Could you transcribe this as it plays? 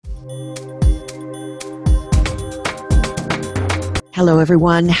Hello,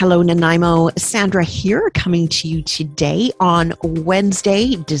 everyone. Hello, Nanaimo. Sandra here, coming to you today on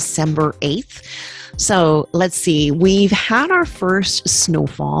Wednesday, December 8th. So let's see, we've had our first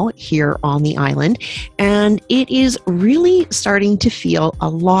snowfall here on the island, and it is really starting to feel a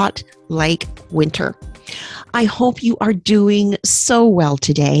lot like winter. I hope you are doing so well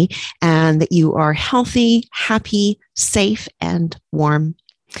today and that you are healthy, happy, safe, and warm.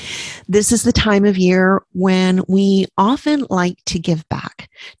 This is the time of year when we often like to give back,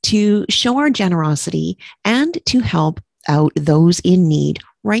 to show our generosity, and to help out those in need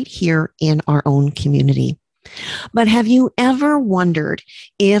right here in our own community. But have you ever wondered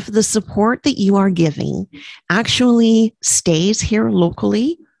if the support that you are giving actually stays here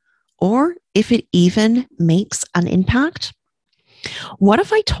locally, or if it even makes an impact? What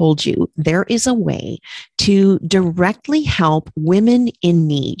if I told you there is a way to directly help women in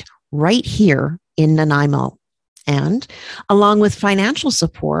need right here in Nanaimo? And along with financial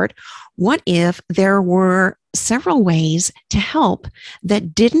support, what if there were several ways to help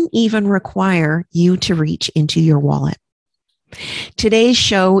that didn't even require you to reach into your wallet? Today's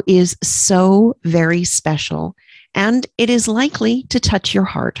show is so very special, and it is likely to touch your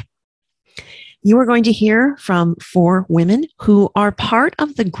heart. You are going to hear from 4 women who are part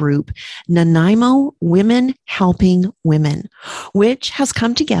of the group Nanaimo Women Helping Women, which has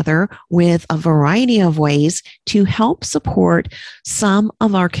come together with a variety of ways to help support some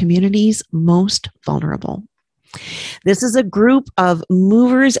of our community's most vulnerable. This is a group of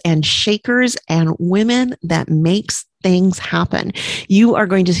movers and shakers and women that makes things happen. You are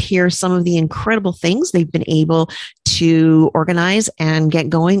going to hear some of the incredible things they've been able to organize and get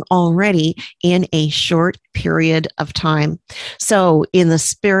going already in a short period of time. So, in the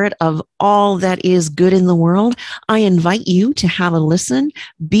spirit of all that is good in the world, I invite you to have a listen,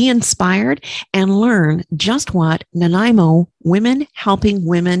 be inspired, and learn just what Nanaimo Women Helping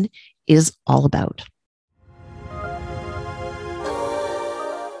Women is all about.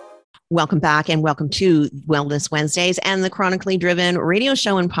 Welcome back and welcome to Wellness Wednesdays and the Chronically Driven radio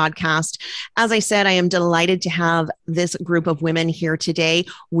show and podcast. As I said, I am delighted to have this group of women here today.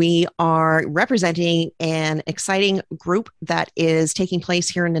 We are representing an exciting group that is taking place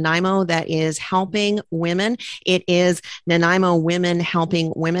here in Nanaimo that is helping women. It is Nanaimo Women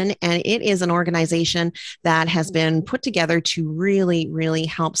Helping Women, and it is an organization that has been put together to really, really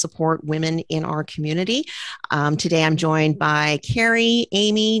help support women in our community. Today, I'm joined by Carrie,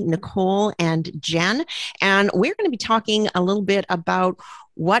 Amy, Nicole, and Jen, and we're going to be talking a little bit about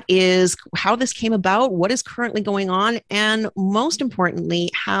how this came about, what is currently going on, and most importantly,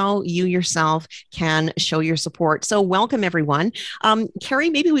 how you yourself can show your support. So welcome, everyone.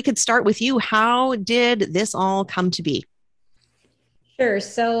 Carrie, maybe we could start with you. How did this all come to be? Sure.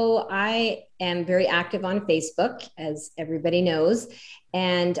 So I am very active on Facebook, as everybody knows.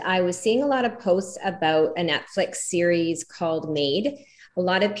 And I was seeing a lot of posts about a Netflix series called Made. A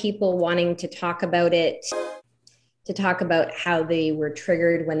lot of people wanting to talk about it, to talk about how they were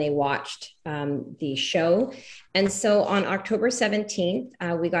triggered when they watched the show. And so on October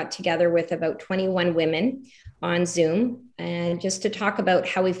 17th, we got together with about 21 women on Zoom and just to talk about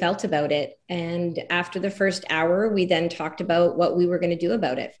how we felt about it. And after the first hour, we then talked about what we were going to do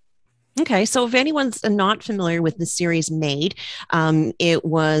about it. Okay, so if anyone's not familiar with the series Made, it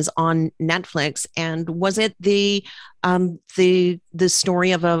was on Netflix, and was it the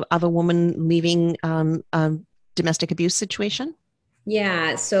story of a woman leaving a domestic abuse situation?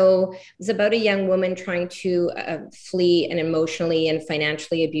 Yeah, so it was about a young woman trying to flee an emotionally and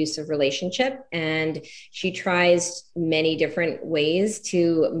financially abusive relationship. And she tries many different ways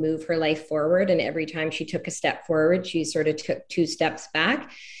to move her life forward. And every time she took a step forward, she sort of took 2 steps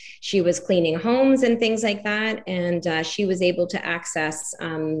back. She was cleaning homes and things like that. And she was able to access,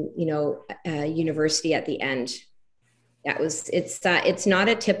 university at the end. It's not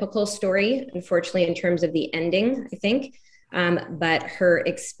a typical story, unfortunately, in terms of the ending, I think. But her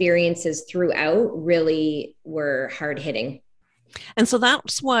experiences throughout really were hard hitting. And so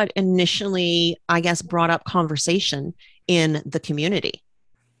that's what initially, I guess, brought up conversation in the community.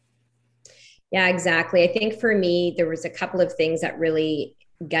 Yeah, exactly. I think for me, there was a couple of things that really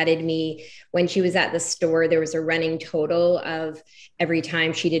gutted me. When she was at the store, there was a running total of every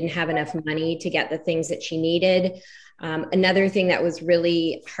time she didn't have enough money to get the things that she needed. Another thing that was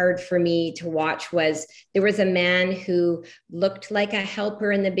really hard for me to watch was there was a man who looked like a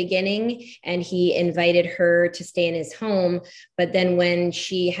helper in the beginning, and he invited her to stay in his home. But then when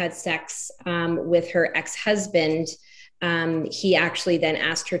she had sex with her ex-husband, he actually then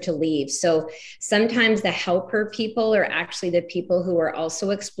asked her to leave. So sometimes the helper people are actually the people who are also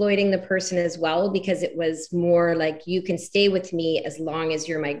exploiting the person as well, because it was more like, you can stay with me as long as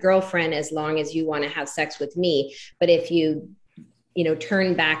you're my girlfriend, as long as you want to have sex with me. But if you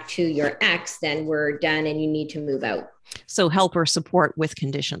turn back to your ex, then we're done and you need to move out. So helper support with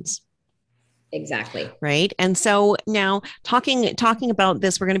conditions. Exactly. Right. And so now talking about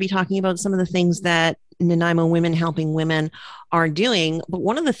this, we're going to be talking about some of the things that Nanaimo Women Helping Women are doing. But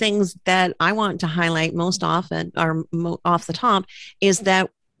one of the things that I want to highlight most often, or off the top, is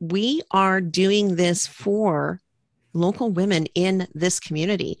that we are doing this for local women in this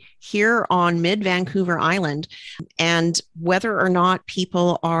community here on mid Vancouver Island. And whether or not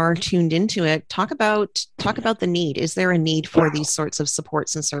people are tuned into it, talk about the need. Is there a need for these sorts of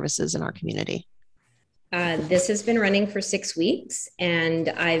supports and services in our community? This has been running for 6 weeks, and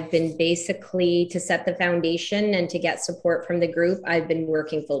I've been basically, to set the foundation and to get support from the group, I've been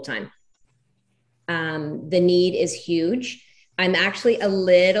working full time. The need is huge. I'm actually a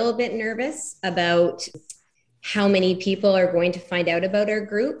little bit nervous about how many people are going to find out about our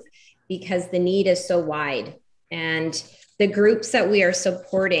group, because the need is so wide. And the groups that we are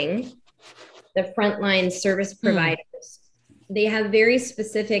supporting, the frontline service providers, they have very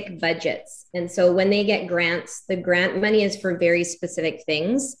specific budgets. And so when they get grants, the grant money is for very specific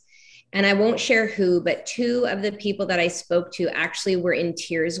things. And I won't share who, but 2 of the people that I spoke to actually were in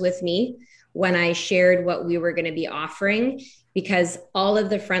tears with me when I shared what we were going to be offering, because all of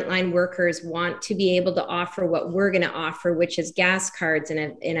the frontline workers want to be able to offer what we're going to offer, which is gas cards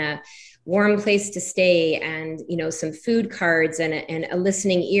and in a warm place to stay, and some food cards and a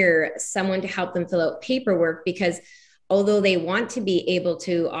listening ear, someone to help them fill out paperwork. Because although they want to be able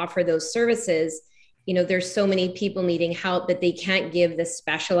to offer those services, there's so many people needing help that they can't give the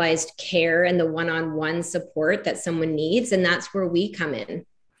specialized care and the one-on-one support that someone needs. And that's where we come in.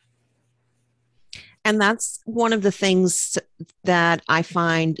 And that's one of the things that I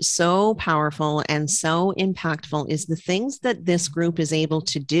find so powerful and so impactful, is the things that this group is able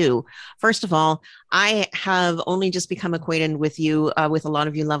to do. First of all, I have only just become acquainted with you, with a lot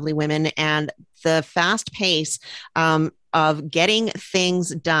of you lovely women, and the fast pace of getting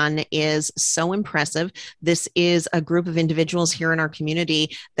things done is so impressive. This is a group of individuals here in our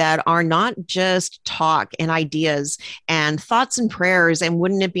community that are not just talk and ideas and thoughts and prayers and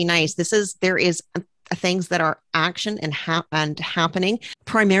wouldn't it be nice. There is things that are action and happening.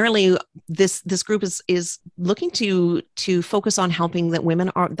 Primarily, this group is looking to focus on helping that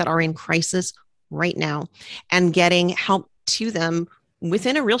women that are in crisis right now and getting help to them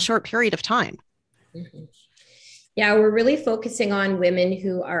within a real short period of time. Mm-hmm. Yeah, we're really focusing on women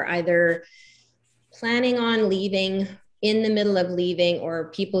who are either planning on leaving, in the middle of leaving,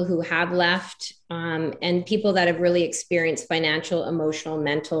 or people who have left, and people that have really experienced financial, emotional,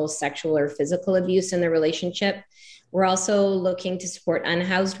 mental, sexual, or physical abuse in their relationship. We're also looking to support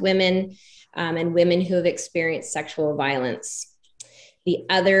unhoused women and women who have experienced sexual violence. The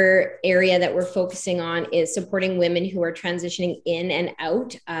other area that we're focusing on is supporting women who are transitioning in and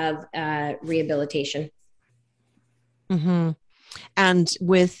out of rehabilitation. Mm-hmm. And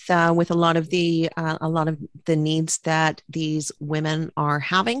with a lot of the needs that these women are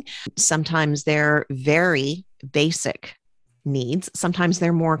having, sometimes they're very basic needs, sometimes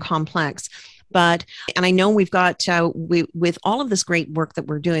they're more complex. And I know we've got, with all of this great work that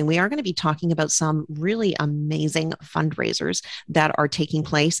we're doing, we are going to be talking about some really amazing fundraisers that are taking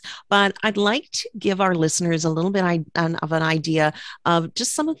place. But I'd like to give our listeners a little bit of an idea of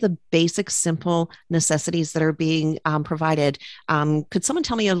just some of the basic, simple necessities that are being provided. Could someone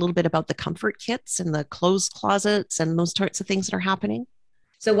tell me a little bit about the comfort kits and the clothes closets and those sorts of things that are happening?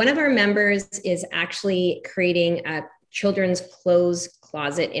 So one of our members is actually creating a children's clothes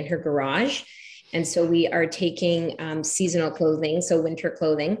closet in her garage. And so we are taking seasonal clothing, so winter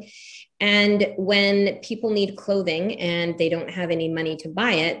clothing. And when people need clothing and they don't have any money to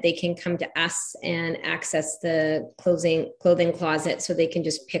buy it, they can come to us and access the clothing closet, so they can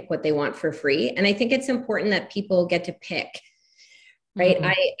just pick what they want for free. And I think it's important that people get to pick, right?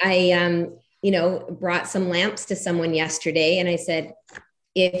 Mm-hmm. I brought some lamps to someone yesterday, and I said,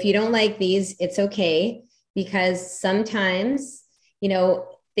 if you don't like these, it's okay, because sometimes,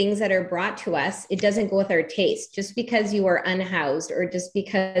 things that are brought to us, it doesn't go with our taste. Just because you are unhoused, or just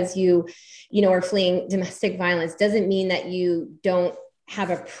because you are fleeing domestic violence, doesn't mean that you don't have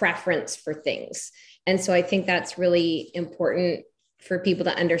a preference for things. And so I think that's really important for people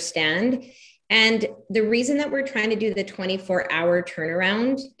to understand. And the reason that we're trying to do the 24-hour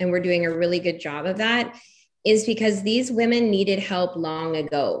turnaround, and we're doing a really good job of that, is because these women needed help long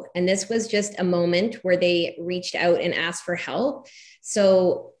ago. And this was just a moment where they reached out and asked for help.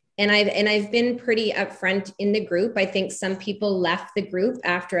 So, and I've been pretty upfront in the group. I think some people left the group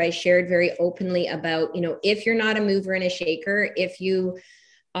after I shared very openly about, if you're not a mover and a shaker, if you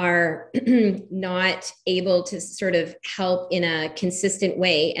are not able to sort of help in a consistent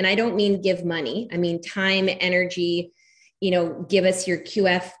way. And I don't mean give money, I mean time, energy, give us your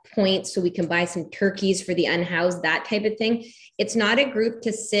QF points so we can buy some turkeys for the unhoused, that type of thing. It's not a group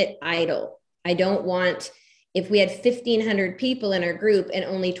to sit idle. I don't want, if we had 1,500 people in our group and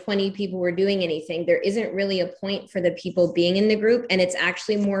only 20 people were doing anything, there isn't really a point for the people being in the group. And it's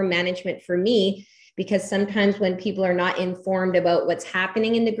actually more management for me, because sometimes when people are not informed about what's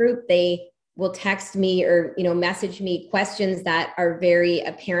happening in the group, they will text me or message me questions that are very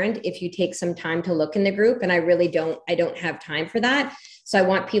apparent if you take some time to look in the group, and I don't have time for that. So I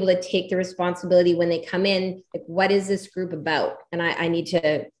want people to take the responsibility when they come in, like, what is this group about? And I need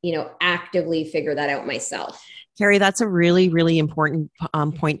to actively figure that out myself. Carrie, that's a really, really important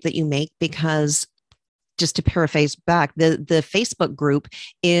point that you make, because just to paraphrase back, the Facebook group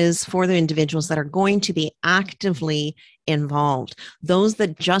is for the individuals that are going to be actively involved. Those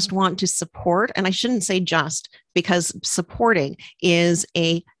that just want to support, and I shouldn't say just, because supporting is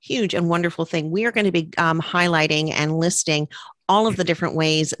a huge and wonderful thing. We are going to be highlighting and listing all of the different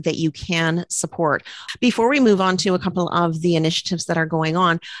ways that you can support. Before we move on to a couple of the initiatives that are going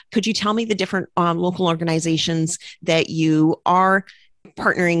on, could you tell me the different local organizations that you are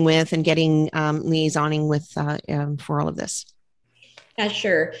partnering with and getting liaisoning with for all of this? Yeah,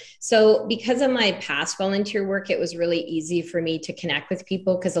 sure. So because of my past volunteer work, it was really easy for me to connect with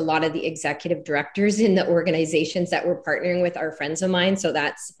people, because a lot of the executive directors in the organizations that we're partnering with are friends of mine. So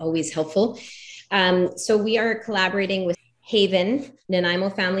that's always helpful. So we are collaborating with Haven, Nanaimo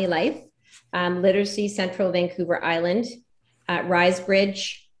Family Life, Literacy Central Vancouver Island, Rise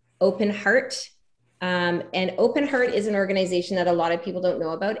Bridge, Open Heart. And Open Heart is an organization that a lot of people don't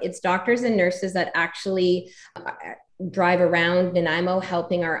know about. It's doctors and nurses that actually drive around Nanaimo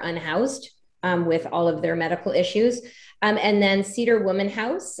helping our unhoused with all of their medical issues. And then Cedar Woman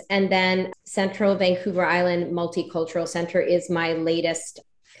House, and then Central Vancouver Island Multicultural Center is my latest,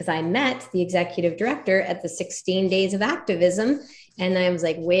 because I met the executive director at the 16 Days of Activism. And I was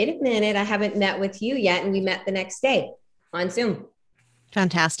like, wait a minute, I haven't met with you yet. And we met the next day on Zoom.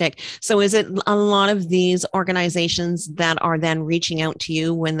 Fantastic. So is it a lot of these organizations that are then reaching out to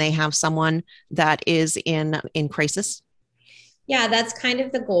you when they have someone that is in crisis? Yeah, that's kind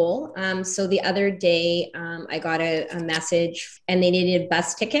of the goal. So the other day, I got a message and they needed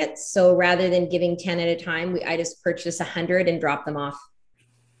bus tickets. So rather than giving 10 at a time, I just purchased 100 and dropped them off.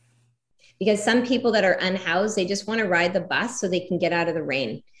 Because some people that are unhoused, they just want to ride the bus so they can get out of the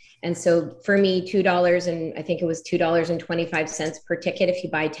rain. And so for me, $2, and I think it was $2.25 per ticket if you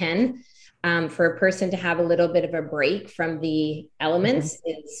buy 10, for a person to have a little bit of a break from the elements,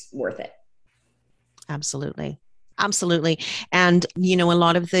 is worth it. Absolutely. Absolutely. And, a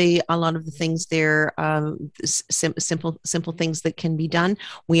lot of the things there, simple things that can be done.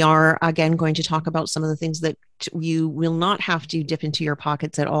 We are, again, going to talk about some of the things that you will not have to dip into your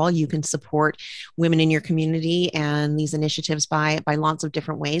pockets at all. You can support women in your community and these initiatives by lots of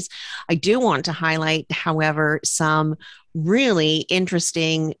different ways. I do want to highlight, however, some really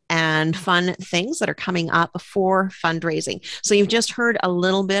interesting and fun things that are coming up for fundraising. So you've just heard a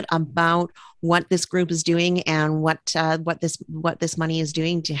little bit about what this group is doing and what this money is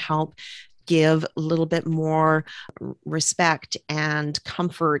doing to help give a little bit more respect and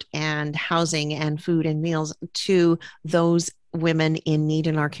comfort and housing and food and meals to those women in need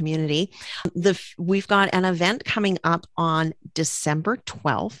in our community. We've got an event coming up on December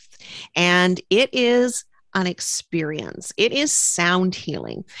 12th, and it is an experience. It is sound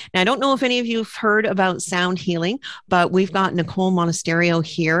healing. Now, I don't know if any of you have heard about sound healing, but we've got Nicole Monasterio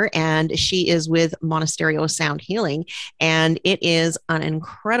here, and she is with Monasterio Sound Healing, and it is an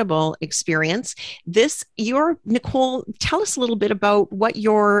incredible experience. Nicole, tell us a little bit about what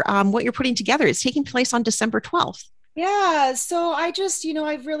you're putting together. It's taking place on December 12th. Yeah, so I just,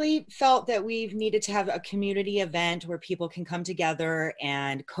 I've really felt that we've needed to have a community event where people can come together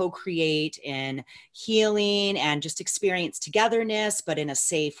and co-create in healing and just experience togetherness, but in a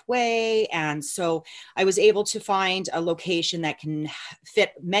safe way. And so I was able to find a location that can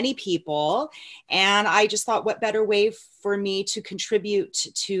fit many people. And I just thought, what better way for me to contribute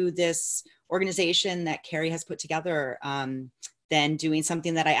to this organization that Carrie has put together than doing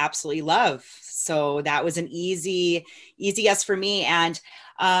something that I absolutely love. So that was an easy yes for me. And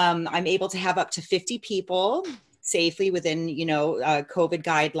I'm able to have up to 50 people safely within, COVID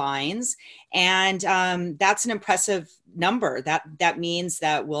guidelines. And that's an impressive number. That means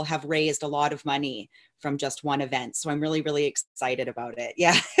that we'll have raised a lot of money from just one event. So I'm really, really excited about it.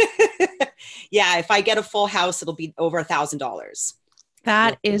 Yeah. Yeah. If I get a full house, it'll be over $1,000.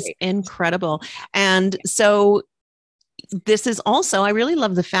 That is incredible. And so this is also, I really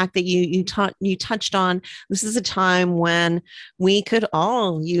love the fact that you touched on, this is a time when we could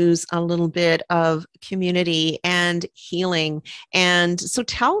all use a little bit of community and healing. And so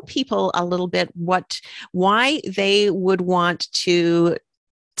tell people a little bit why they would want to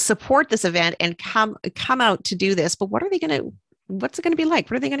support this event and come out to do this, but what's it going to be like?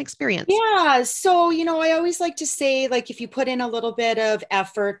 What are they going to experience? Yeah. So, I always like to say, like, if you put in a little bit of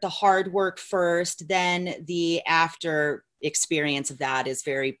effort, the hard work first, then the after experience of that is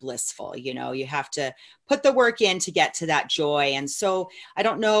very blissful. You have to put the work in to get to that joy. And so I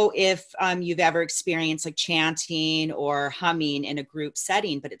don't know if you've ever experienced like chanting or humming in a group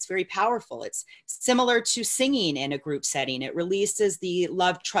setting, but it's very powerful. It's similar to singing in a group setting. It releases the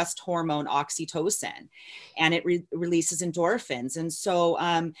love trust hormone oxytocin, and it releases endorphins. And so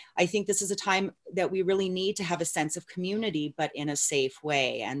I think this is a time that we really need to have a sense of community, but in a safe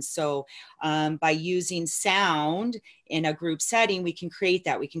way. And so by using sound in a group setting, we can create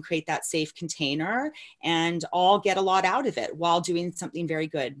that safe container and all get a lot out of it while doing something very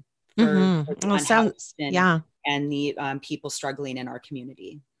good for the and the people struggling in our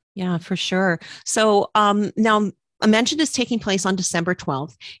community. Yeah, for sure. So now I mentioned it's taking place on December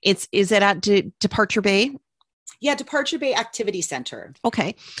 12th. Is it at Departure Bay? Yeah, Departure Bay Activity Center.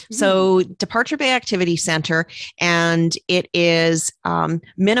 Okay. So Departure Bay Activity Center, and it is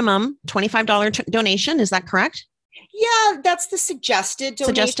minimum $25 donation. Is that correct? Yeah, that's the suggested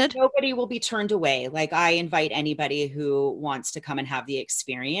donation. Nobody will be turned away. Like, I invite anybody who wants to come and have the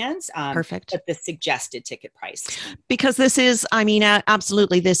experience. Perfect. But the suggested ticket price. Because this is,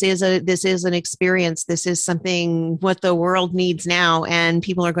 absolutely, this is an experience. This is something what the world needs now, and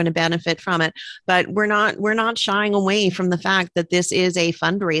people are going to benefit from it. But we're not shying away from the fact that this is a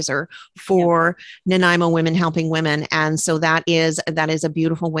fundraiser for Nanaimo Women Helping Women, and so that is a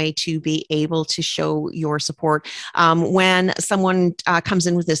beautiful way to be able to show your support. When someone comes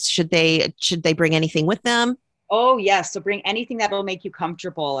in with this, should they bring anything with them? Oh, yes. So bring anything that will make you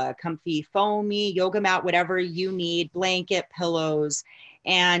comfortable, a comfy foamy yoga mat, whatever you need, blanket, pillows.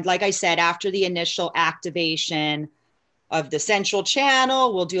 And like I said, after the initial activation of the central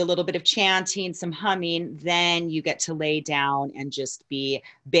channel, we'll do a little bit of chanting, some humming, then you get to lay down and just be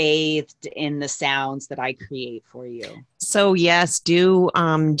bathed in the sounds that I create for you. So yes, do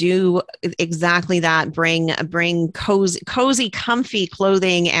exactly that. Bring cozy, comfy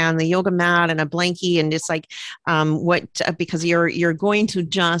clothing and the yoga mat and a blankie, and just like because you're going to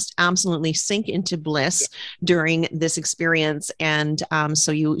just absolutely sink into bliss during this experience, and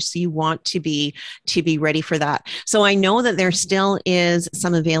so you want to be ready for that. So I know that there still is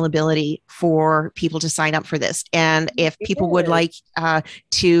some availability for people to sign up for this, and if people would like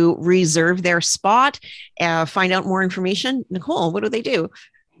to reserve their spot, find out more information, Nicole, what do they do?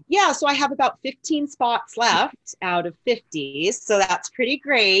 Yeah, so I have about 15 spots left out of 50. So that's pretty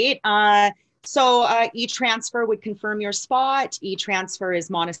great. So eTransfer would confirm your spot. eTransfer is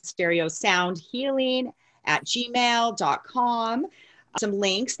monasteriosoundhealing@gmail.com. Some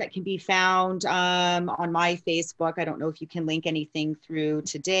links that can be found on my Facebook. I don't know if you can link anything through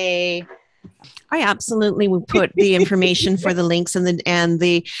today. I absolutely will put the information for the links and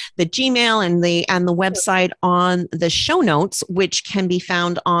the Gmail and the website on the show notes, which can be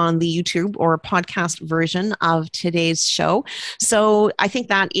found on the YouTube or podcast version of today's show. So I think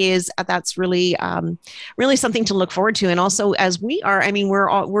that's really really something to look forward to. And also, as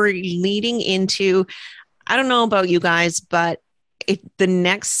we're leading into, I don't know about you guys, but the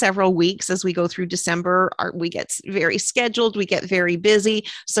next several weeks as we go through December, we get very scheduled, we get very busy.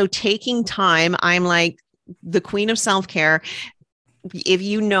 So taking time, I'm like the queen of self-care. If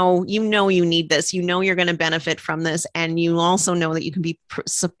you know you need this, you're going to benefit from this, and you also know that you can be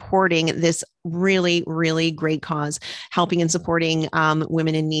supporting this really, really great cause, helping and supporting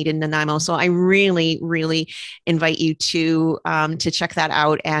women in need in Nanaimo. So I really, really invite you to check that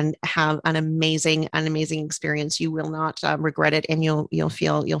out and have an amazing experience. You will not regret it, and you'll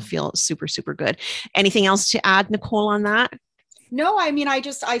feel super, super good. Anything else to add, Nicole, on that? No, I mean, I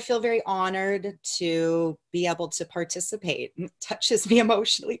feel very honored to be able to participate. It touches me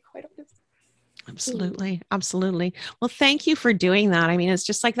emotionally, quite honestly. Absolutely. Absolutely. Well, thank you for doing that. I mean, it's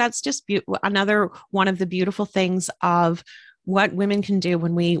just like, that's just another one of the beautiful things of what women can do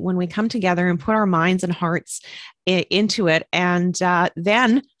when we come together and put our minds and hearts into it. And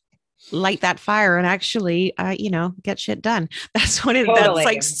then light that fire and actually, get shit done. That's what Totally. that's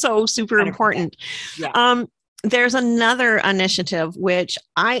like so super 100%. important. Yeah. There's another initiative which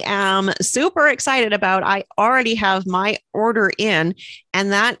I am super excited about. I already have my order in,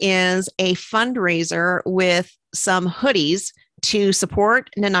 and that is a fundraiser with some hoodies to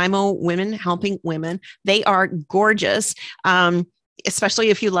support Nanaimo Women Helping Women. They are gorgeous. Especially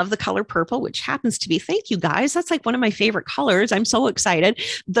if you love the color purple, which happens to be, thank you guys. That's like one of my favorite colors. I'm so excited.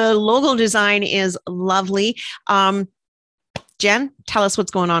 The logo design is lovely. Jen, tell us what's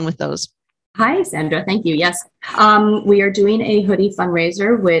going on with those. Hi, Sandra. Thank you. Yes, we are doing a hoodie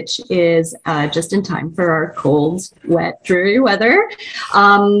fundraiser, which is just in time for our cold, wet, dreary weather.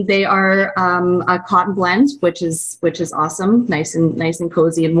 They are a cotton blend, which is awesome, nice and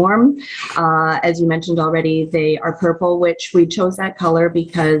cozy and warm. As you mentioned already, they are purple, which we chose that color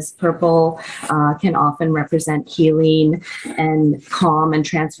because purple can often represent healing and calm and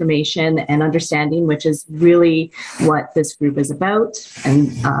transformation and understanding, which is really what this group is about,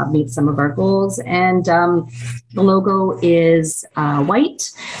 and meets some of our goals. And the logo is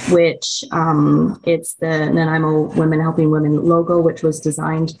white, which it's the Nanaimo Women Helping Women logo, which was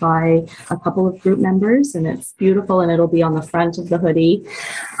designed by a couple of group members, and it's beautiful, and it'll be on the front of the hoodie.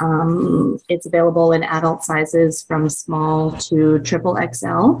 It's available in adult sizes from small to triple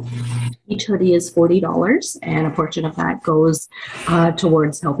XL. Each hoodie is $40, and a portion of that goes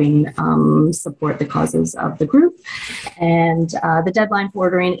towards helping support the causes of the group. And the deadline for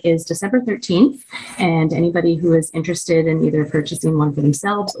ordering is December 13th, and anybody who is interested in either purchasing one for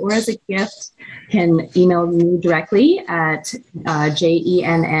themselves or as a gift can email me directly at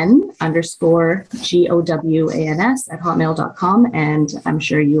JENN_GOWANS@hotmail.com, and I'm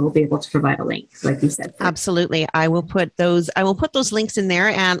sure you will be able to provide a link, like you said. Absolutely. I will put those links in there,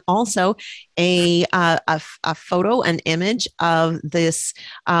 and also a photo, an image of this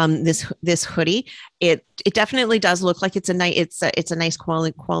this hoodie. It definitely does look like it's a nice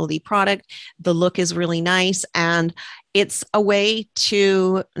quality product. The look is really nice, and it's a way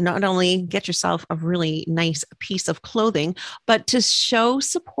to not only get yourself a really nice piece of clothing, but to show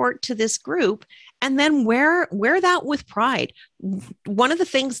support to this group, and then wear that with pride. One of the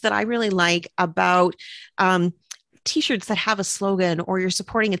things that I really like about t-shirts that have a slogan, or you're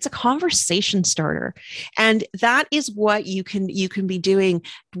supporting, it's a conversation starter. And that is what you can be doing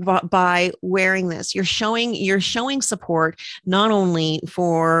by wearing this. You're showing support not only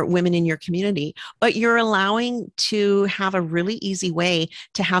for women in your community, but you're allowing to have a really easy way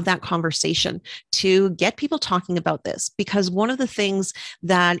to have that conversation, to get people talking about this. Because one of the things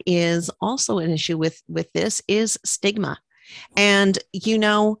that is also an issue with this is stigma. And,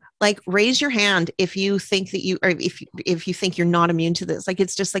 like, raise your hand if you think that or if you think you're not immune to this. Like,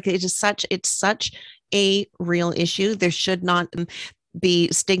 it's such a real issue. There should not be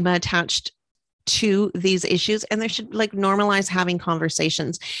stigma attached to these issues, and there should normalize having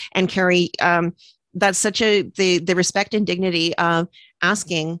conversations. And Carrie, that's such the respect and dignity of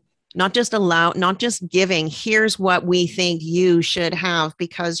asking, not just giving, here's what we think you should have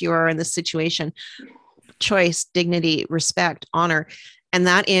because you are in this situation. Choice, dignity, respect, honor. And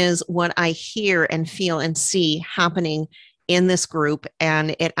that is what I hear and feel and see happening in this group.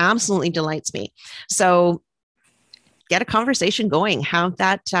 And it absolutely delights me. So get a conversation going, have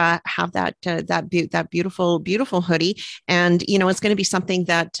that beautiful hoodie. And, it's going to be something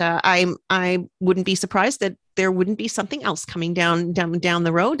that I wouldn't be surprised that there wouldn't be something else coming down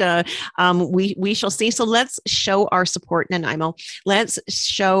the road. We shall see. So let's show our support, Nanaimo. Let's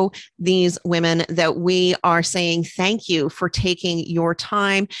show these women that we are saying thank you for taking your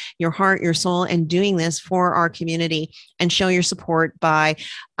time, your heart, your soul, and doing this for our community. And show your support by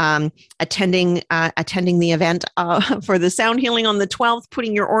attending the event for the sound healing on the 12th,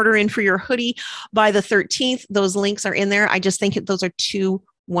 putting your order in for your hoodie by the 13th. Those links are in there. I just think those are two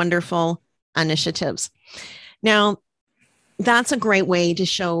wonderful initiatives. Now, that's a great way to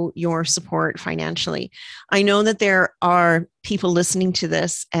show your support financially. I know that there are people listening to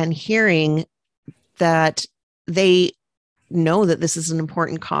this and hearing that they know that this is an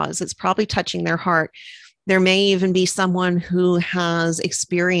important cause. It's probably touching their heart. There may even be someone who has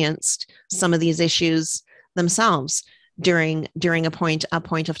experienced some of these issues themselves during a point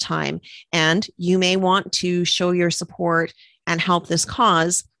of time. And you may want to show your support and help this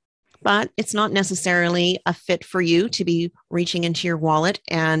cause, but it's not necessarily a fit for you to be reaching into your wallet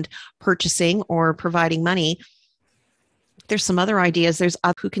and purchasing or providing money. There's some other ideas.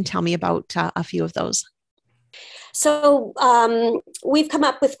 Who can tell me about a few of those? So we've come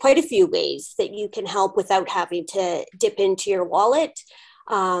up with quite a few ways that you can help without having to dip into your wallet.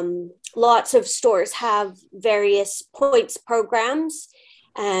 Lots of stores have various points programs,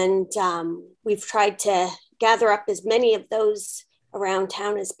 And we've tried to gather up as many of those around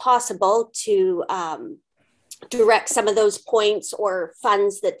town as possible to direct some of those points or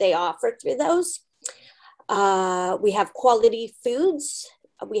funds that they offer through those. We have Quality Foods.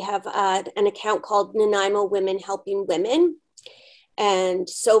 We have an account called Nanaimo Women Helping Women. And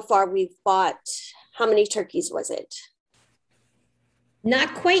so far we've bought, how many turkeys was it?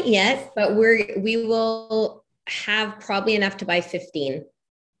 Not quite yet, but we will have probably enough to buy 15.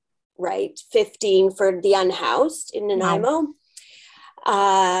 Right, 15 for the unhoused in Nanaimo.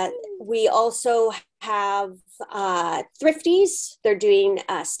 Wow. We also have Thrifties. They're doing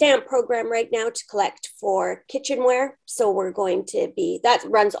a stamp program right now to collect for kitchenware. So we're going to be, that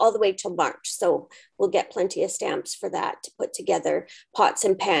runs all the way till March. So we'll get plenty of stamps for that to put together, pots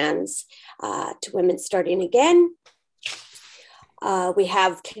and pans to women starting again. We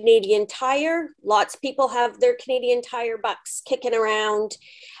have Canadian Tire. Lots of people have their Canadian Tire bucks kicking around,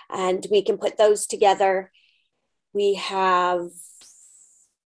 and we can put those together. We have,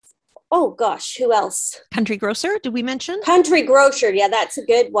 oh gosh, who else? Country Grocer, did we mention? Country Grocer, yeah, that's a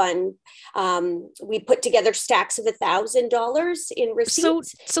good one. We put together stacks of $1,000 in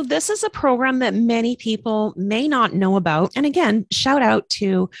receipts. So this is a program that many people may not know about. And again, shout out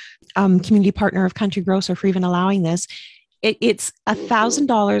to community partner of Country Grocer for even allowing this. It's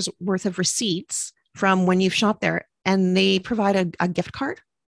 $1,000 worth of receipts from when you've shopped there, and they provide a gift card.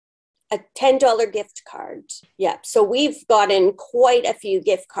 A $10 gift card. Yeah. So we've gotten quite a few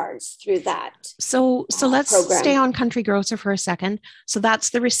gift cards through that. So let's program. Stay on Country Grocer for a second. So that's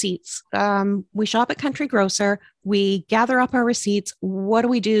the receipts. We shop at Country Grocer. We gather up our receipts. What do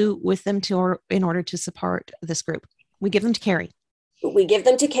we do with them in order to support this group? We give them to Carrie. We give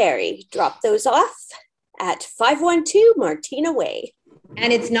them to Carrie. Drop those off at 512 Martina Way.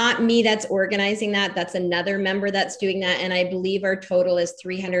 And it's not me that's organizing that. That's another member that's doing that. And I believe our total is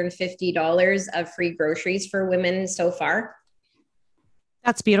 $350 of free groceries for women so far.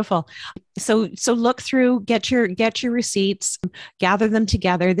 That's beautiful. So look through, get your receipts, gather them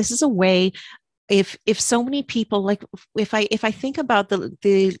together. This is a way, if so many people, like if I think about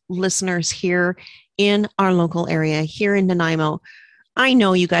the listeners here in our local area, here in Nanaimo, I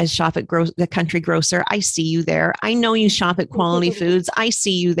know you guys shop at the Country Grocer. I see you there. I know you shop at Quality Foods. I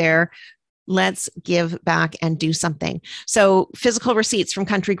see you there. Let's give back and do something. So physical receipts from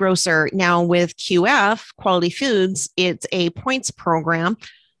Country Grocer. Now with QF, Quality Foods, it's a points program.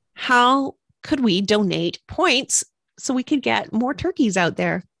 How could we donate points so we could get more turkeys out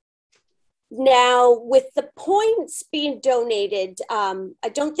there? Now, with the points being donated, I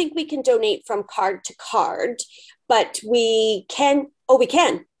don't think we can donate from card to card, but we can. Oh, we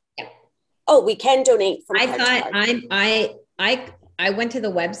can. Yeah. Oh, we can donate from card to card. I went to the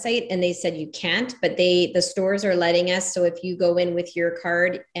website and they said you can't, but the stores are letting us. So if you go in with your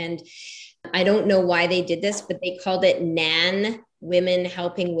card, and I don't know why they did this, but they called it NAN, Women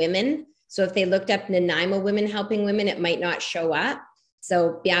Helping Women. So if they looked up Nanaimo Women Helping Women, it might not show up.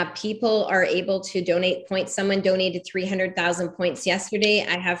 So yeah, people are able to donate points. Someone donated 300,000 points yesterday.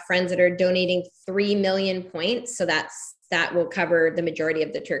 I have friends that are donating 3 million points. So that will cover the majority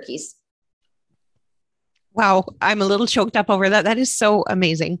of the turkeys. Wow. I'm a little choked up over that. That is so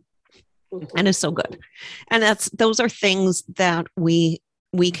amazing. And it's so good. And those are things that we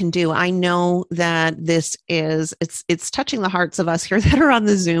can do. I know that it's touching the hearts of us here that are on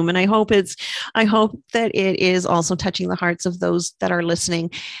the Zoom. And I hope that it is also touching the hearts of those that are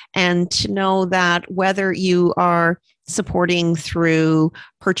listening, and to know that whether you are supporting through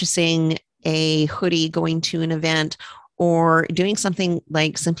purchasing a hoodie, going to an event, or doing something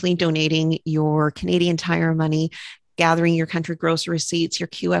like simply donating your Canadian Tire money, gathering your Country Grocer receipts, your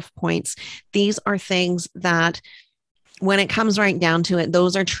QF points, these are things that, when it comes right down to it,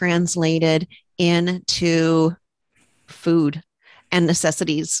 those are translated into food and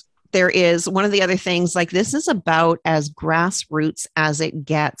necessities. There is one of the other things, like, this is about as grassroots as it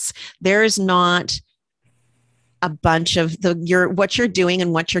gets. There is not a bunch of what you're doing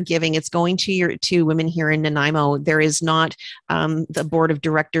and what you're giving. It's going to women here in Nanaimo. There is not the board of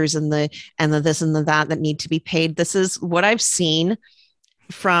directors and the this and the that need to be paid. This is what I've seen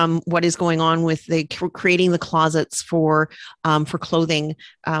from what is going on with the creating the closets for clothing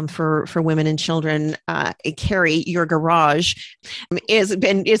for women and children. Carrie, your garage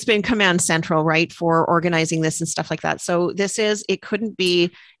it's been command central, right, for organizing this and stuff like that. So it couldn't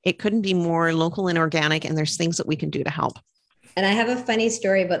be more local and organic, and there's things that we can do to help. And I have a funny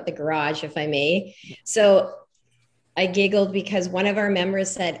story about the garage, if I may. So I giggled because one of our members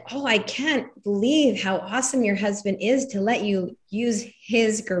said, "Oh, I can't believe how awesome your husband is to let you use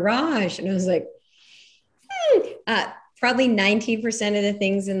his garage." And I was like, probably 90% of the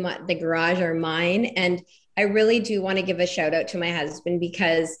things in the garage are mine. And I really do want to give a shout out to my husband,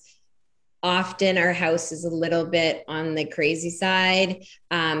 because often our house is a little bit on the crazy side,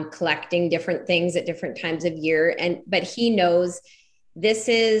 collecting different things at different times of year. But he knows this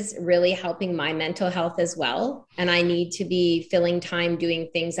is really helping my mental health as well. And I need to be filling time doing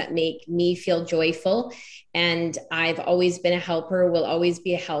things that make me feel joyful. And I've always been a helper, will always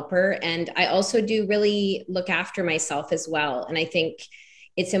be a helper. And I also do really look after myself as well. And I think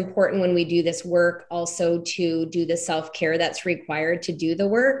it's important when we do this work also to do the self-care that's required to do the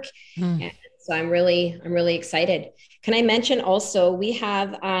work. And so I'm really excited. Can I mention also, we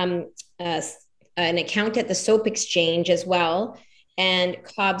have an account at the Soap Exchange as well, and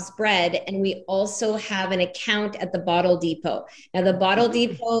Cobb's Bread. And we also have an account at the Bottle Depot. Now the Bottle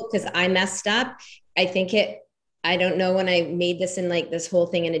Depot, because I messed up, I don't know when I made this in like this whole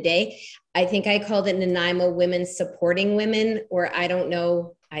thing in a day. I think I called it Nanaimo Women Supporting Women, or I don't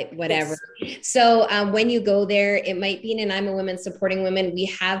know, whatever. Yes. So when you go there, it might be Nanaimo Women Supporting Women. We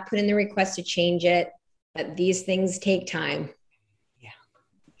have put in the request to change it, but these things take time. Yeah.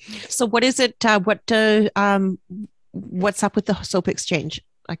 So what is it? What's up with the Soap Exchange?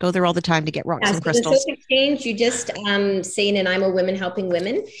 I go there all the time to get rocks and crystals. The Soap Exchange, you just say Nanaimo Women Helping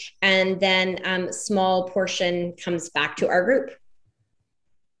Women, and then small portion comes back to our group.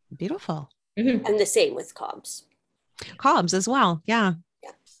 Beautiful. Mm-hmm. And the same with Cobb's. Cobb's as well. Yeah.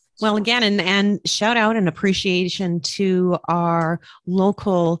 Well, again, and shout out and appreciation to our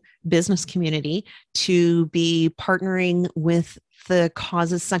local business community to be partnering with the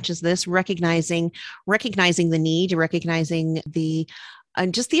causes such as this, recognizing the need, recognizing the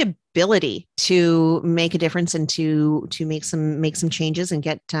just the ability to make a difference and to make some changes and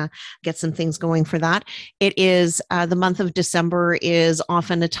get some things going for that. It is the month of December is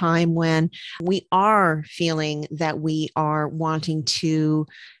often a time when we are feeling that we are wanting to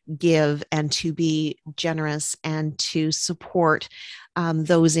give and to be generous and to support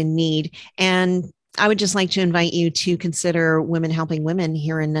those in need. And I would just like to invite you to consider Women Helping Women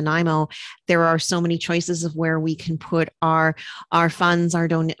here in Nanaimo. There are so many choices of where we can put our funds, our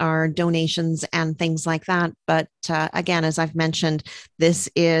donations and things like that. But again, as I've mentioned, this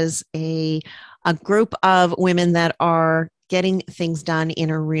is a group of women that are getting things done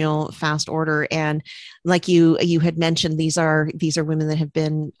in a real fast order. And like you had mentioned, these are women that have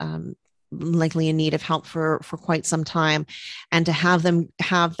been likely in need of help for quite some time, and to have them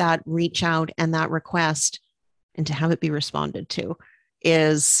have that reach out and that request and to have it be responded to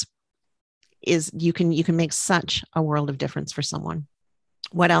is you can make such a world of difference for someone.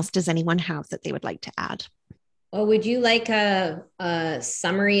 What else does anyone have that they would like to add? Well, would you like a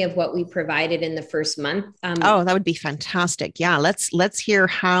summary of what we provided in the first month? That would be fantastic. Yeah, let's hear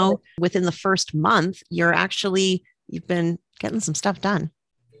how within the first month you've been getting some stuff done.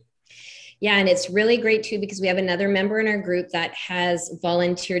 Yeah, and it's really great too, because we have another member in our group that has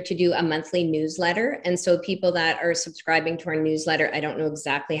volunteered to do a monthly newsletter. And so people that are subscribing to our newsletter, I don't know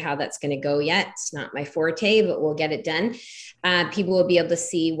exactly how that's going to go yet. It's not my forte, but we'll get it done. People will be able to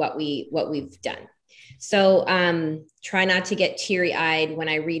see what we've done. So try not to get teary-eyed when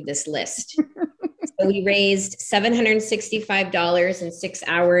I read this list. So we raised $765 in 6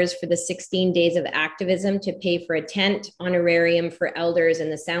 hours for the 16 days of activism to pay for a tent, honorarium for elders,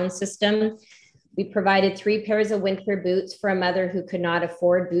 and the sound system. We provided 3 pairs of winter boots for a mother who could not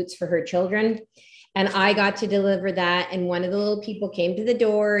afford boots for her children. And I got to deliver that. And one of the little people came to the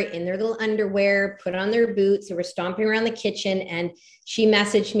door in their little underwear, put on their boots. They were stomping around the kitchen. And she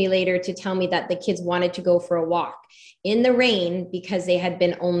messaged me later to tell me that the kids wanted to go for a walk in the rain because they had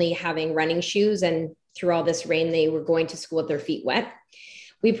been only having running shoes. And through all this rain, they were going to school with their feet wet.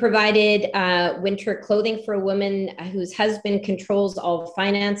 We provided winter clothing for a woman whose husband controls all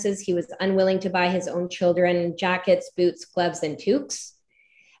finances. He was unwilling to buy his own children jackets, boots, gloves, and toques.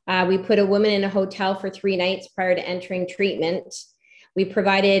 We put a woman in a hotel for 3 nights prior to entering treatment. We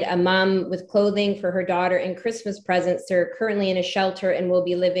provided a mom with clothing for her daughter and Christmas presents. They're currently in a shelter and will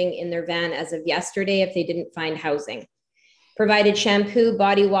be living in their van as of yesterday if they didn't find housing. Provided shampoo,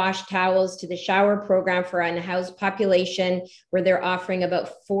 body wash, towels to the shower program for an unhoused population, where they're offering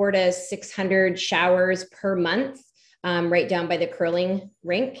about 400 to 600 showers per month, right down by the curling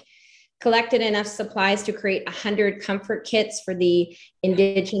rink. Collected enough supplies to create 100 comfort kits for the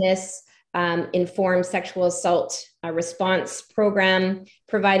Indigenous Informed Sexual Assault Response Program.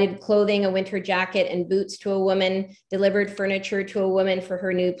 Provided clothing, a winter jacket, and boots to a woman. Delivered furniture to a woman for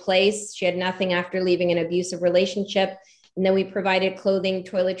her new place. She had nothing after leaving an abusive relationship. And then we provided clothing,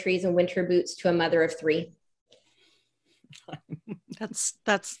 toiletries, and winter boots to a mother of 3. That's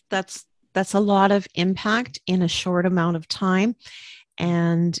That's a lot of impact in a short amount of time.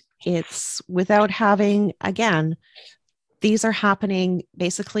 And it's without having, again, these are happening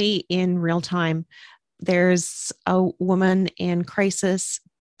basically in real time. There's a woman in crisis,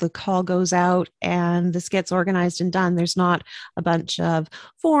 the call goes out and this gets organized and done. There's not a bunch of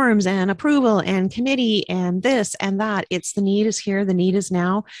forms and approval and committee and this and that. It's the need is here, the need is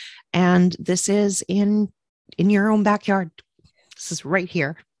now. And this is in your own backyard. This is right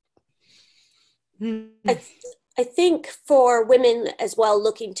here. I think for women as well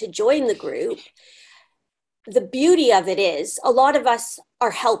looking to join the group, the beauty of it is a lot of us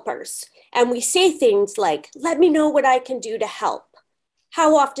are helpers, and we say things like, let me know what I can do to help.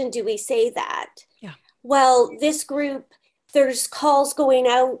 How often do we say that? Yeah. Well, this group, there's calls going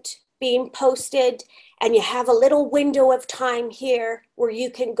out, being posted, and you have a little window of time here where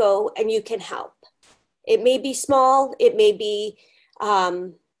you can go and you can help. It may be small, it may be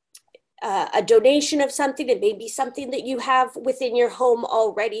a donation of something, it may be something that you have within your home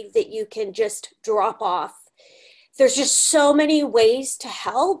already that you can just drop off. There's just so many ways to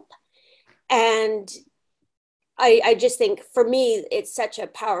help. And I just think for me, it's such a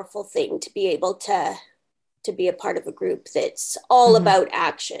powerful thing to be able to be a part of a group that's all about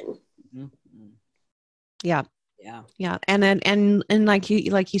action. Yeah. Yeah. Yeah. And like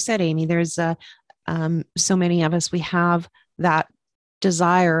you said, Amy, there's so many of us, we have that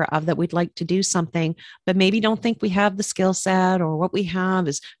desire of that we'd like to do something, but maybe don't think we have the skill set, or what we have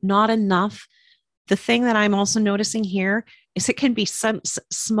is not enough. The thing that I'm also noticing here is it can be some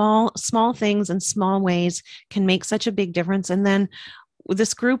small things and small ways can make such a big difference. And then with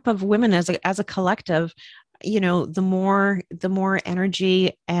this group of women as a collective, you know, the more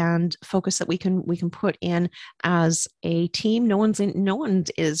energy and focus that we can put in as a team. No one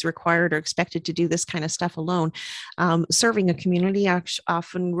is required or expected to do this kind of stuff alone. Serving a community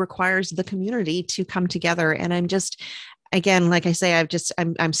often requires the community to come together. And I'm just, again, like I say,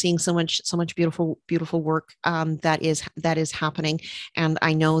 I'm seeing so much beautiful work that is happening, and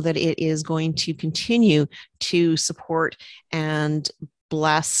I know that it is going to continue to support and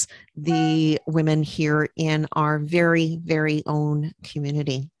bless the women here in our very, very own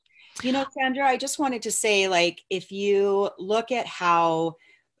community. You know, Sandra, I just wanted to say, like, if you look at how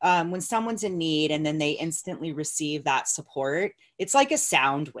when someone's in need and then they instantly receive that support, it's like a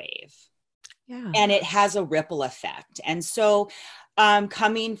sound wave. Yeah. And it has a ripple effect. And so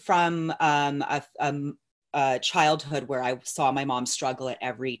coming from a childhood where I saw my mom struggle at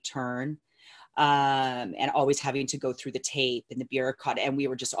every turn, and always having to go through the tape and the bureaucrat, and we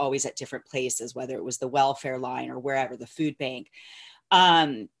were just always at different places, whether it was the welfare line or wherever, the food bank.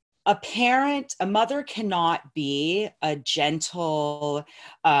 A mother cannot be a gentle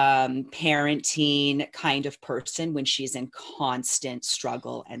parenting kind of person when she's in constant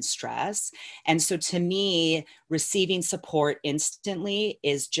struggle and stress. And so to me, receiving support instantly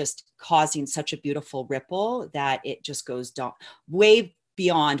is just causing such a beautiful ripple that it just goes down way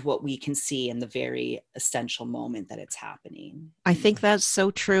beyond what we can see in the very essential moment that it's happening. I think that's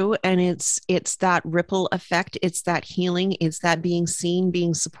so true. And it's that ripple effect. It's that healing. It's that being seen,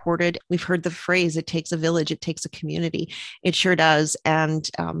 being supported. We've heard the phrase, it takes a village, it takes a community. It sure does. And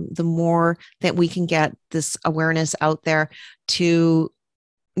the more that we can get this awareness out there to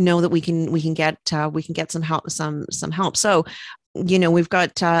know that we can get some help, some help. So, you know, we've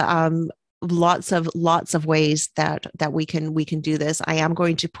got lots of ways that we can do this. I'm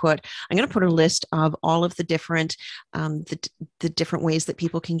going to put a list of all of the different the different ways that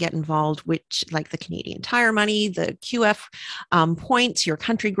people can get involved, which, like the Canadian Tire money, the QF points, your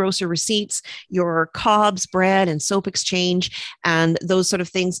country grocer receipts, your Cobb's bread and soap exchange, and those sort of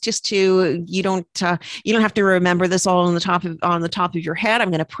things. Just to you don't have to remember this all on the top of your head.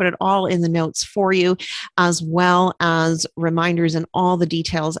 I'm going to put it all in the notes for you, as well as reminders and all the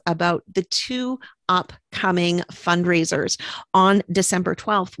details about the two upcoming fundraisers. On December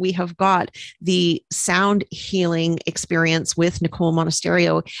 12th, we have got the sound healing experience with Nicole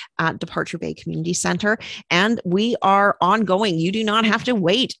Monasterio at Departure Bay Community Center. And we are ongoing. You do not have to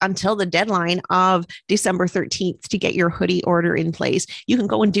wait until the deadline of December 13th to get your hoodie order in place. You can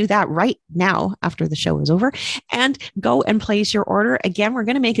go and do that right now after the show is over and go and place your order. Again, we're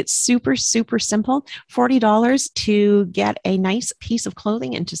going to make it super, super simple. $40 to get a nice piece of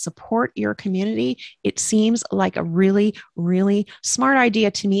clothing and to support your community. It seems like a really, really smart idea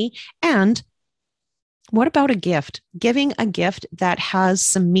to me. And what about a gift? Giving a gift that has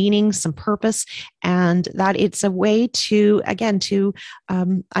some meaning, some purpose, and that it's a way to, again,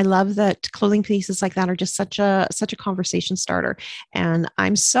 I love that clothing pieces like that are just such a conversation starter. And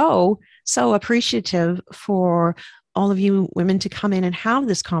I'm so appreciative for all of you women to come in and have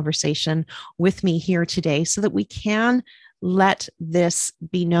this conversation with me here today so that we can let this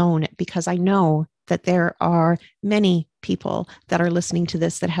be known, because I know that there are many people that are listening to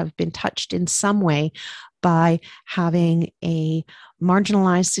this that have been touched in some way by having a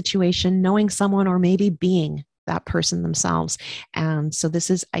marginalized situation, knowing someone, or maybe being that person themselves. And so this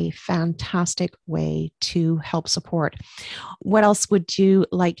is a fantastic way to help support. What else would you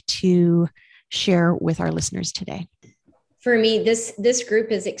like to share with our listeners today? For me, this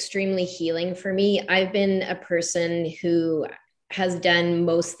group is extremely healing for me. I've been a person who has done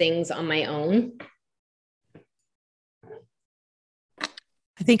most things on my own.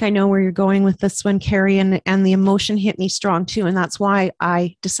 I think I know where you're going with this one, Carrie, and the emotion hit me strong too. And that's why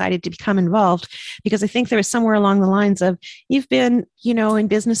I decided to become involved, because I think there was somewhere along the lines of, you've been, in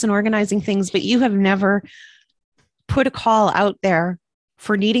business and organizing things, but you have never put a call out there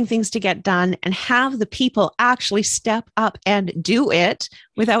for needing things to get done and have the people actually step up and do it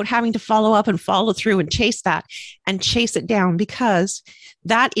without having to follow up and follow through and chase that and chase it down, because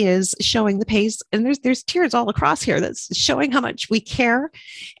that is showing the pace. And there's tears all across here. That's showing how much we care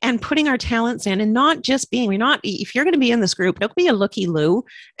and putting our talents in, and not just being, if you're going to be in this group, don't be a looky-loo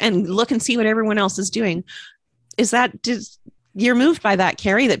and look and see what everyone else is doing. You're moved by that,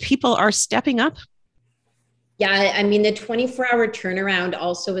 Carrie, that people are stepping up? Yeah, I mean, the 24-hour turnaround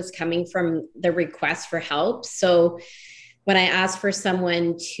also is coming from the request for help. So when I asked for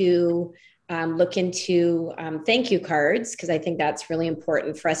someone to look into thank you cards, because I think that's really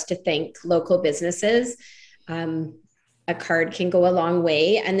important for us to thank local businesses, a card can go a long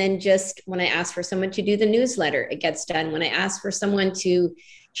way. And then just when I ask for someone to do the newsletter, it gets done. When I ask for someone to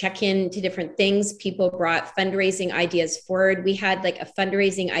check into different things, people brought fundraising ideas forward. We had like a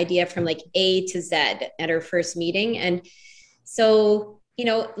fundraising idea from like A to Z at our first meeting. And so,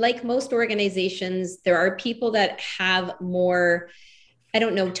 like most organizations, there are people that have more,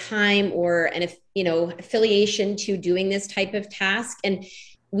 time or affiliation to doing this type of task. And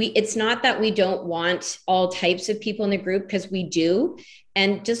it's not that we don't want all types of people in the group, because we do.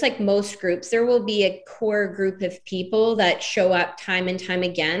 And just like most groups, there will be a core group of people that show up time and time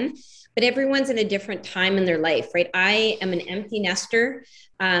again, but everyone's in a different time in their life, right? I am an empty nester.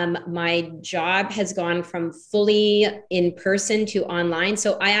 My job has gone from fully in person to online.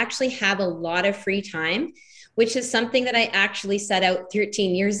 So I actually have a lot of free time, which is something that I actually set out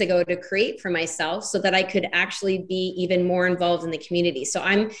 13 years ago to create for myself so that I could actually be even more involved in the community. So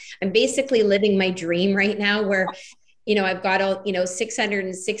I'm basically living my dream right now, where I've got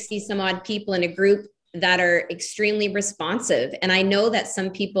 660 some odd people in a group that are extremely responsive. And I know that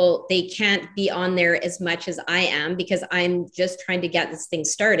some people, they can't be on there as much as I am, because I'm just trying to get this thing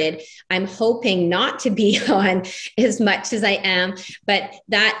started. I'm hoping not to be on as much as I am, but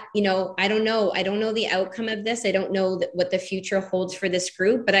that, I don't know. I don't know the outcome of this. I don't know what the future holds for this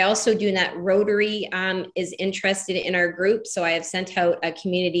group, but I also do that. Rotary is interested in our group. So I have sent out a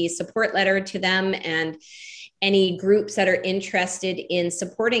community support letter to them, and any groups that are interested in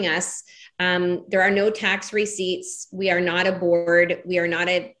supporting us. There are no tax receipts. We are not a board. We are not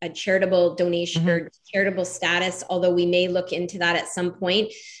a charitable donation or charitable status, although we may look into that at some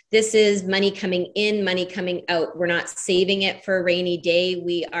point. This is money coming in, money coming out. We're not saving it for a rainy day.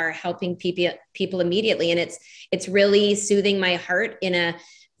 We are helping people immediately. And it's really soothing my heart in a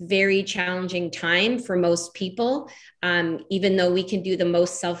very challenging time for most people. Even though we can do the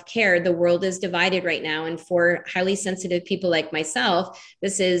most self-care, the world is divided right now. And for highly sensitive people like myself,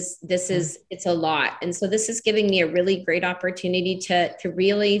 it's a lot. And so this is giving me a really great opportunity to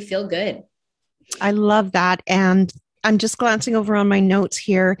really feel good. I love that. And I'm just glancing over on my notes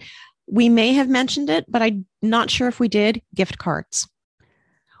here. We may have mentioned it, but I'm not sure if we did. Gift cards.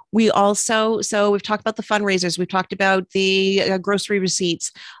 We also, so we've talked about the fundraisers, we've talked about the grocery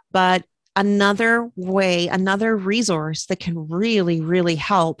receipts, but another way, another resource that can really, really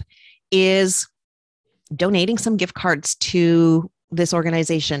help is donating some gift cards to this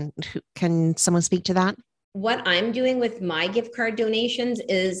organization. Can someone speak to that? What I'm doing with my gift card donations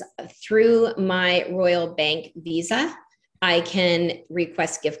is through my Royal Bank Visa, I can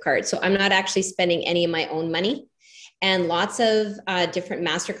request gift cards. So I'm not actually spending any of my own money. And lots of different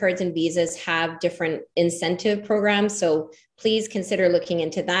MasterCards and Visas have different incentive programs. So please consider looking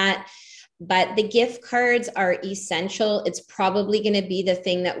into that. But the gift cards are essential. It's probably going to be the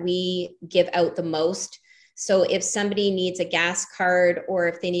thing that we give out the most. So if somebody needs a gas card, or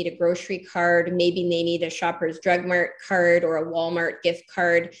if they need a grocery card, maybe they need a Shoppers Drug Mart card or a Walmart gift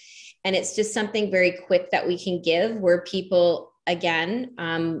card. And it's just something very quick that we can give, where people, again,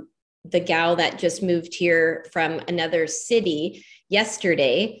 the gal that just moved here from another city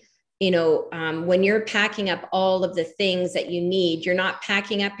yesterday, when you're packing up all of the things that you need, you're not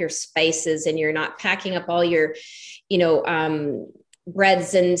packing up your spices and you're not packing up all your,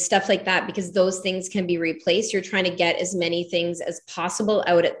 breads and stuff like that, because those things can be replaced. You're trying to get as many things as possible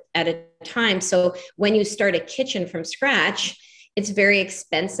out at a time. So when you start a kitchen from scratch, it's very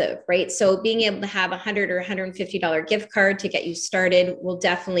expensive, right? So being able to have $100 or $150 gift card to get you started will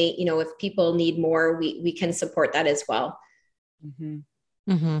definitely, if people need more, we can support that as well. Mm-hmm.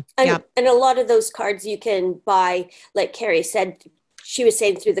 Mm-hmm. And a lot of those cards you can buy, like Carrie said, she was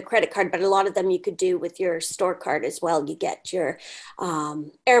saying through the credit card, but a lot of them you could do with your store card as well. You get your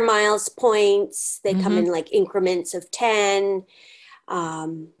Air Miles points. They come in like increments of 10.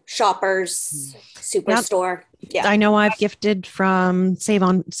 Shoppers, Superstore. Yeah, I know I've gifted from Save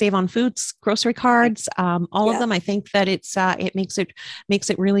on Foods grocery cards. All of them. I think that it makes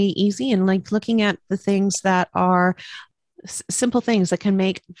it really easy, and like looking at the things that are simple things that can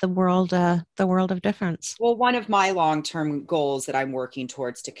make the world of difference. Well, one of my long-term goals that I'm working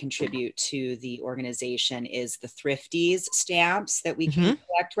towards to contribute to the organization is the Thrifties stamps that we can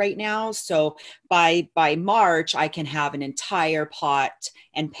collect right now. So by March, I can have an entire pot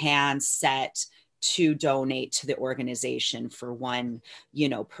and pan set to donate to the organization for one,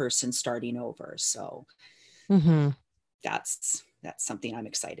 person starting over. So that's something I'm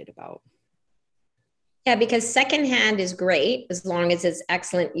excited about. Yeah, because secondhand is great as long as it's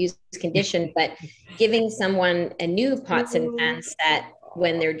excellent use condition, but giving someone a new pots and pans set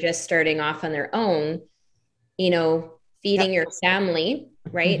when they're just starting off on their own, feeding your family,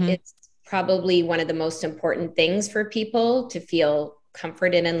 right? It's probably one of the most important things for people to feel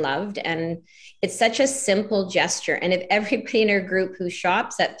comforted and loved. And it's such a simple gesture. And if everybody in our group who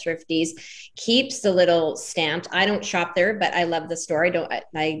shops at Thrifties keeps the little stamp, I don't shop there, but I love the store.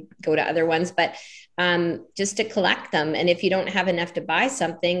 I go to other ones, but just to collect them. And if you don't have enough to buy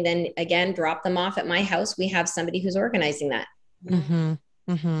something, then again, drop them off at my house. We have somebody who's organizing that.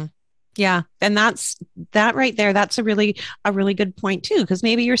 Yeah. And that right there. That's a really good point too. Cause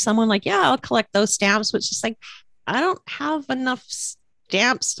maybe you're someone like, yeah, I'll collect those stamps, which is like, I don't have enough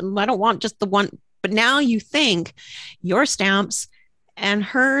stamps. I don't want just the one, but now you think your stamps and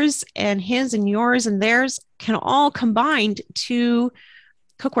hers and his and yours and theirs can all combine to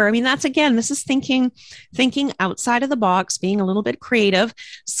cookware. I mean, this is thinking outside of the box, being a little bit creative.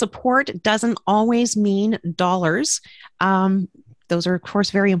 Support doesn't always mean dollars. Those are, of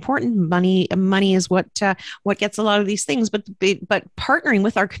course, very important. Money is what gets a lot of these things. But partnering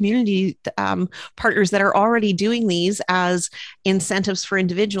with our community partners that are already doing these as incentives for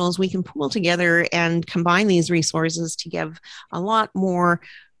individuals, we can pool together and combine these resources to give a lot more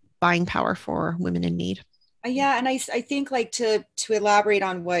buying power for women in need. Yeah. And I think like to elaborate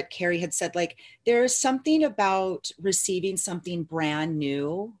on what Carrie had said, like there's something about receiving something brand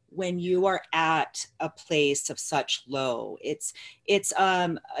new when you are at a place of such low. It's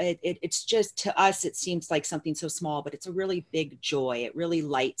just, to us, it seems like something so small, but it's a really big joy. It really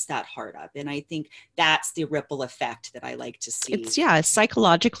lights that heart up. And I think that's the ripple effect that I like to see. It's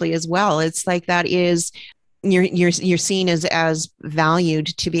psychologically as well. It's like that is, you're seen as valued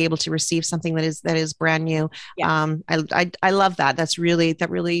to be able to receive something that is brand new. Yeah. I love that. That really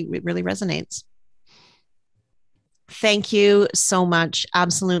resonates. Thank you so much.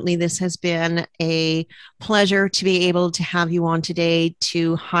 Absolutely. This has been a pleasure to be able to have you on today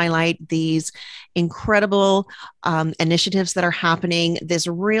to highlight these incredible initiatives that are happening, this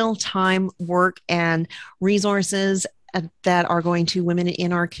real-time work and resources that are going to women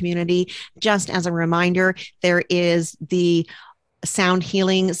in our community. Just as a reminder, there is the sound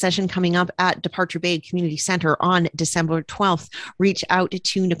healing session coming up at Departure Bay Community Center on December 12th. Reach out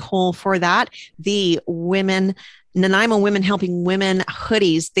to Nicole for that. The Nanaimo Women Helping Women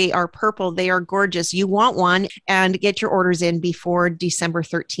hoodies. They are purple. They are gorgeous. You want one, and get your orders in before December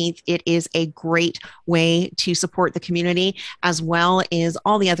 13th. It is a great way to support the community, as well as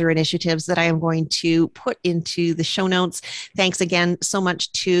all the other initiatives that I am going to put into the show notes. Thanks again so much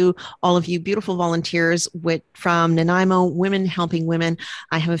to all of you beautiful volunteers from Nanaimo Women Helping Women.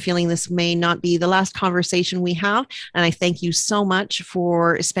 I have a feeling this may not be the last conversation we have, and I thank you so much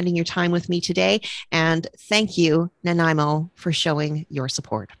for spending your time with me today. And thank you, Nanaimo, for showing your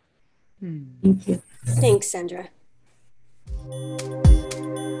support. Thank you. Thanks, Sandra.